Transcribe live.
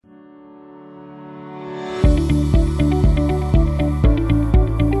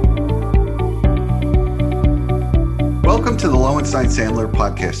to the Lowenstein Sandler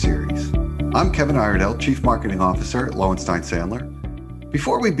podcast series. I'm Kevin Iredell, Chief Marketing Officer at Lowenstein Sandler.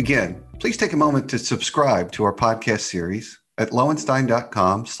 Before we begin, please take a moment to subscribe to our podcast series at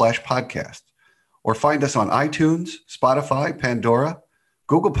lowenstein.com/podcast, or find us on iTunes, Spotify, Pandora,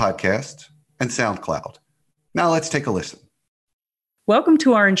 Google Podcasts, and SoundCloud. Now let's take a listen. Welcome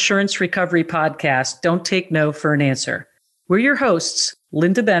to our Insurance Recovery Podcast, Don't Take No for an Answer. We're your hosts,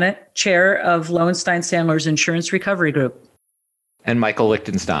 Linda Bennett, Chair of Lowenstein Sandler's Insurance Recovery Group. And Michael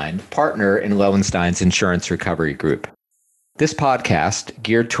Lichtenstein, partner in Lowenstein's Insurance Recovery Group. This podcast,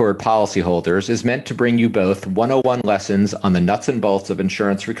 geared toward policyholders, is meant to bring you both 101 lessons on the nuts and bolts of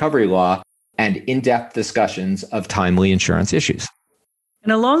insurance recovery law and in-depth discussions of timely insurance issues.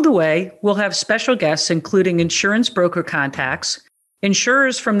 And along the way, we'll have special guests, including insurance broker contacts,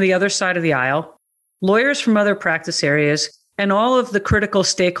 insurers from the other side of the aisle, lawyers from other practice areas, and all of the critical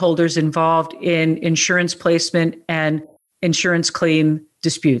stakeholders involved in insurance placement and insurance claim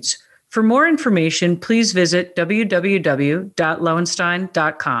disputes. For more information, please visit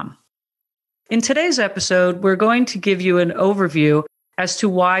www.lowenstein.com. In today's episode, we're going to give you an overview as to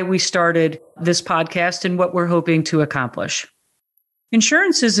why we started this podcast and what we're hoping to accomplish.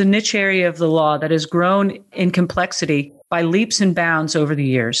 Insurance is a niche area of the law that has grown in complexity by leaps and bounds over the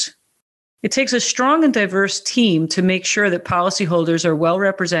years. It takes a strong and diverse team to make sure that policyholders are well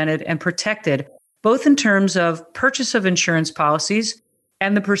represented and protected, both in terms of purchase of insurance policies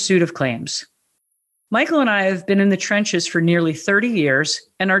and the pursuit of claims. Michael and I have been in the trenches for nearly 30 years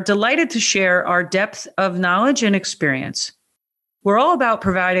and are delighted to share our depth of knowledge and experience. We're all about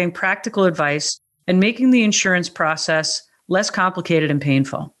providing practical advice and making the insurance process less complicated and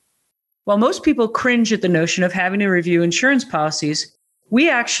painful. While most people cringe at the notion of having to review insurance policies, we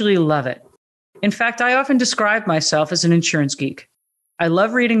actually love it. In fact, I often describe myself as an insurance geek. I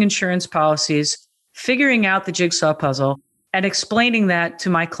love reading insurance policies, figuring out the jigsaw puzzle, and explaining that to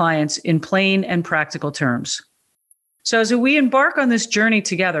my clients in plain and practical terms. So as we embark on this journey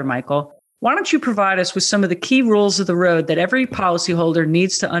together, Michael, why don't you provide us with some of the key rules of the road that every policyholder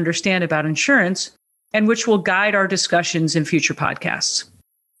needs to understand about insurance and which will guide our discussions in future podcasts?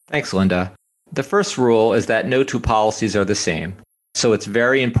 Thanks, Linda. The first rule is that no two policies are the same. So it's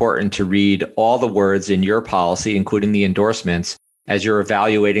very important to read all the words in your policy, including the endorsements, as you're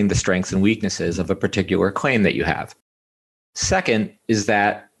evaluating the strengths and weaknesses of a particular claim that you have. Second is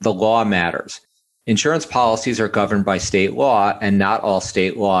that the law matters. Insurance policies are governed by state law, and not all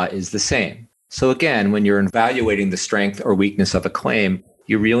state law is the same. So again, when you're evaluating the strength or weakness of a claim,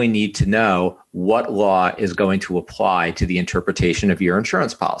 you really need to know what law is going to apply to the interpretation of your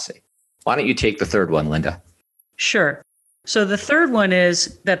insurance policy. Why don't you take the third one, Linda? Sure. So the third one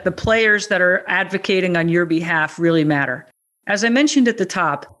is that the players that are advocating on your behalf really matter. As I mentioned at the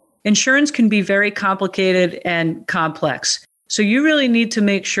top, insurance can be very complicated and complex. So you really need to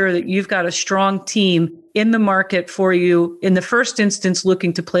make sure that you've got a strong team in the market for you, in the first instance,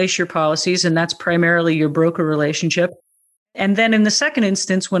 looking to place your policies, and that's primarily your broker relationship. And then in the second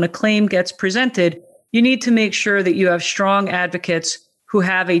instance, when a claim gets presented, you need to make sure that you have strong advocates who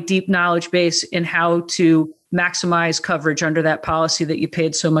have a deep knowledge base in how to maximize coverage under that policy that you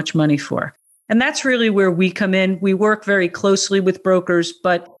paid so much money for. And that's really where we come in. We work very closely with brokers,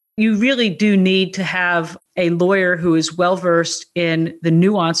 but you really do need to have a lawyer who is well-versed in the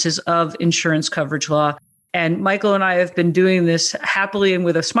nuances of insurance coverage law. And Michael and I have been doing this happily and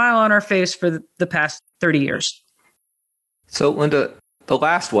with a smile on our face for the past 30 years. So, Linda, the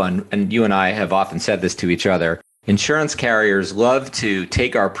last one, and you and I have often said this to each other, insurance carriers love to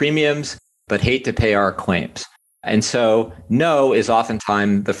take our premiums, but hate to pay our claims. And so no is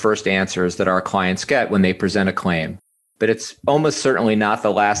oftentimes the first answers that our clients get when they present a claim. But it's almost certainly not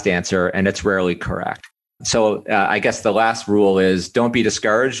the last answer, and it's rarely correct. So I guess the last rule is don't be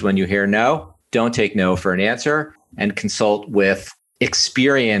discouraged when you hear no. Don't take no for an answer, and consult with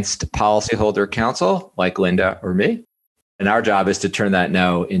experienced policyholder counsel like Linda or me. And our job is to turn that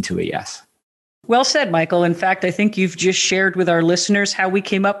no into a yes. Well said, Michael. In fact, I think you've just shared with our listeners how we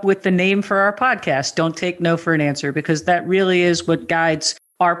came up with the name for our podcast, Don't Take No for an Answer, because that really is what guides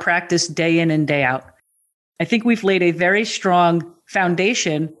our practice day in and day out. I think we've laid a very strong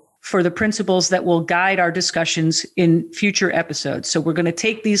foundation for the principles that will guide our discussions in future episodes. So we're going to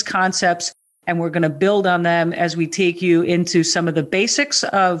take these concepts and we're going to build on them as we take you into some of the basics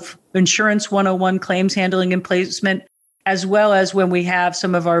of Insurance 101 claims handling and placement, as well as when we have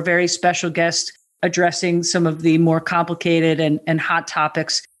some of our very special guests addressing some of the more complicated and hot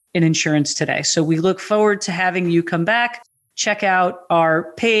topics in insurance today. So we look forward to having you come back. Check out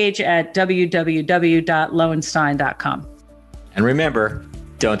our page at www.lowenstein.com. And remember,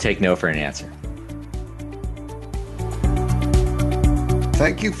 don't take no for an answer.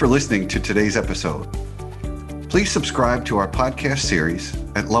 Thank you for listening to today's episode. Please subscribe to our podcast series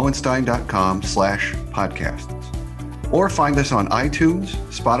at lowenstein.com/podcasts, or find us on iTunes,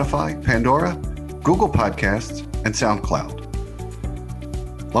 Spotify, Pandora, Google Podcasts, and SoundCloud.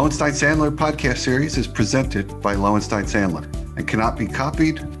 Lowenstein Sandler podcast series is presented by Lowenstein Sandler and cannot be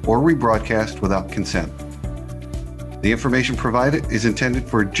copied or rebroadcast without consent. The information provided is intended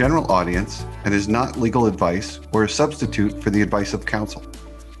for a general audience and is not legal advice or a substitute for the advice of counsel.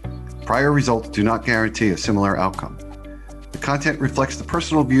 Prior results do not guarantee a similar outcome. The content reflects the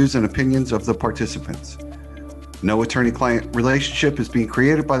personal views and opinions of the participants. No attorney-client relationship is being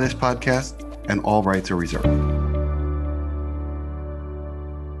created by this podcast, and all rights are reserved.